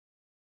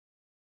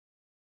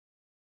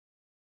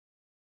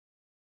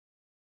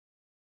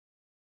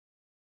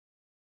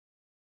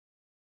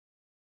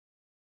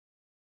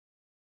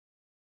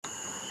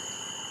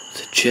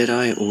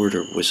Jedi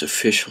Order was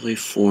officially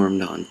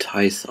formed on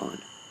Tython,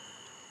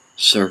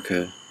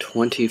 circa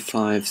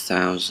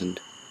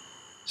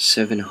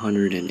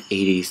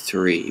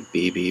 25,783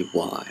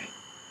 BBY,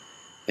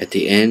 at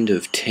the end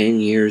of 10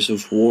 years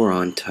of war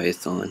on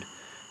Tython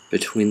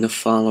between the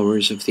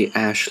followers of the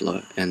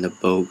Ashla and the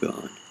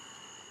Bogon.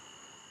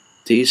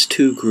 These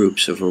two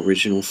groups of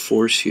original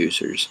Force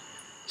users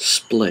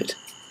split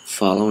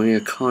following a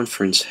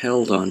conference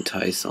held on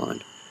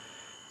Tython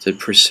that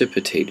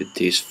precipitated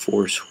these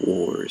Force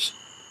wars.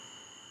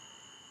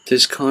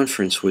 This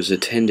conference was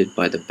attended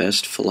by the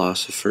best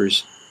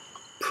philosophers,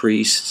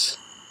 priests,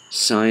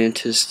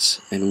 scientists,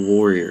 and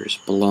warriors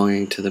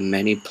belonging to the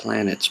many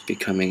planets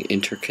becoming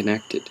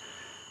interconnected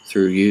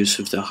through use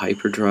of the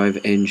hyperdrive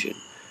engine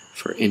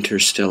for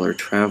interstellar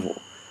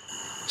travel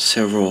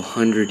several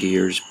hundred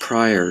years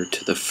prior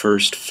to the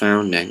first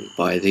founding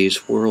by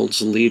these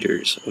world's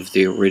leaders of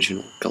the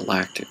original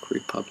Galactic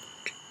Republic.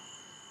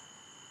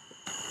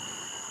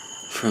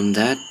 From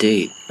that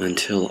date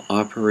until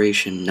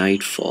Operation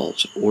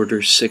Nightfall's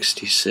Order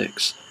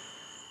 66,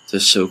 the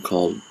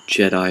so-called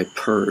Jedi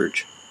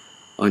Purge,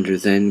 under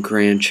then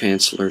Grand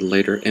Chancellor,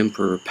 later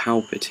Emperor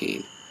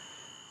Palpatine,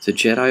 the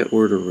Jedi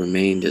Order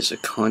remained as a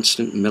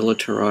constant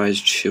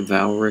militarized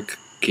chivalric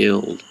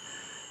guild,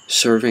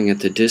 serving at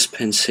the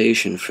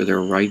dispensation for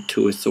their right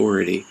to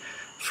authority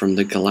from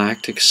the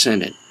Galactic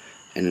Senate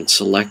and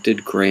its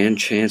elected Grand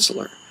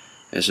Chancellor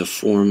as a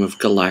form of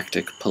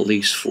galactic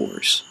police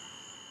force.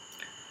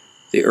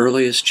 The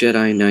earliest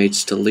Jedi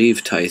Knights to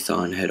leave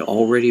Tython had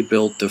already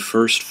built the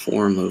first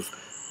form of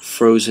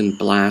frozen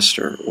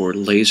blaster or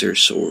laser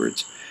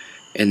swords,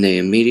 and they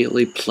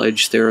immediately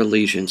pledged their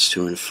allegiance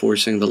to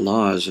enforcing the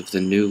laws of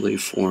the newly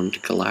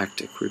formed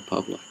Galactic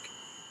Republic.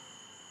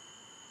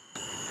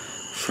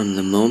 From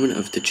the moment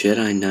of the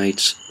Jedi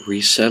Knights'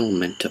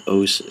 resettlement to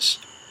Ossus,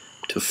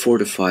 to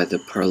fortify the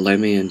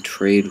Parlemian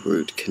trade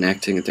route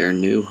connecting their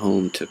new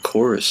home to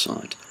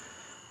Coruscant,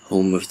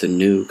 home of the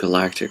new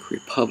Galactic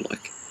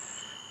Republic,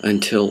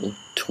 until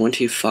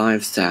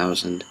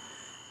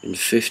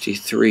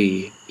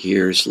 25,053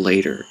 years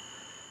later,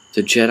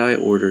 the Jedi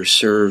Order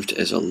served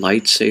as a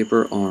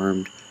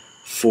lightsaber-armed,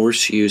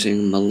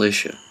 Force-using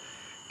militia,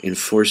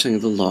 enforcing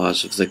the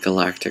laws of the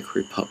Galactic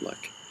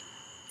Republic.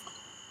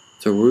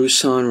 The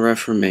Ruusan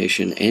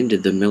Reformation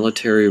ended the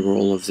military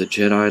role of the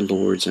Jedi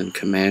Lords and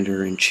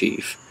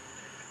Commander-in-Chief,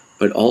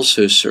 but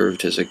also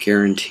served as a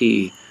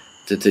guarantee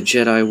that the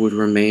Jedi would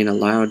remain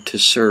allowed to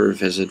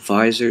serve as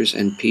advisors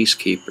and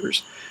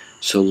peacekeepers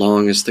so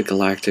long as the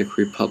Galactic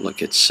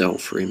Republic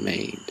itself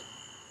remained.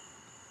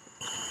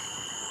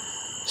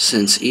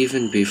 Since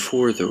even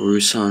before the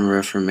Ruusan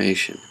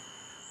Reformation,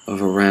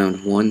 of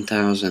around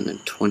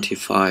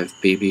 1025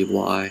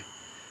 BBY,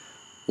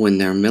 when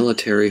their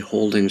military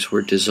holdings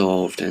were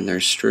dissolved and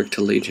their strict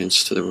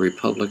allegiance to the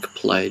Republic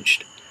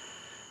pledged,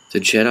 the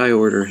Jedi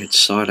Order had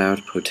sought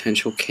out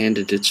potential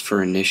candidates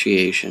for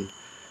initiation,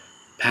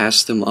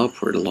 passed them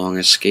upward along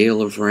a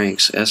scale of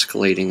ranks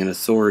escalating in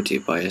authority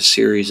by a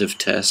series of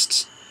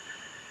tests,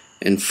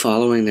 and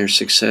following their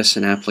success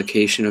and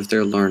application of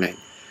their learning,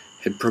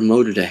 had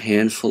promoted a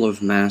handful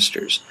of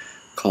masters,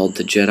 called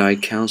the Jedi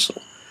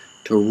Council,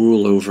 to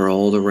rule over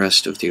all the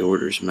rest of the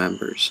Order's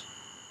members.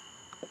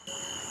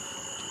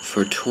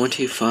 For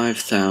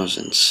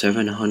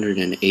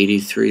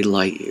 25,783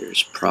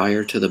 light-years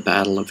prior to the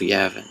Battle of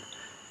Yavin,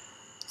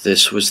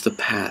 this was the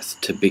path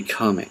to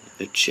becoming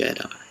a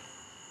Jedi.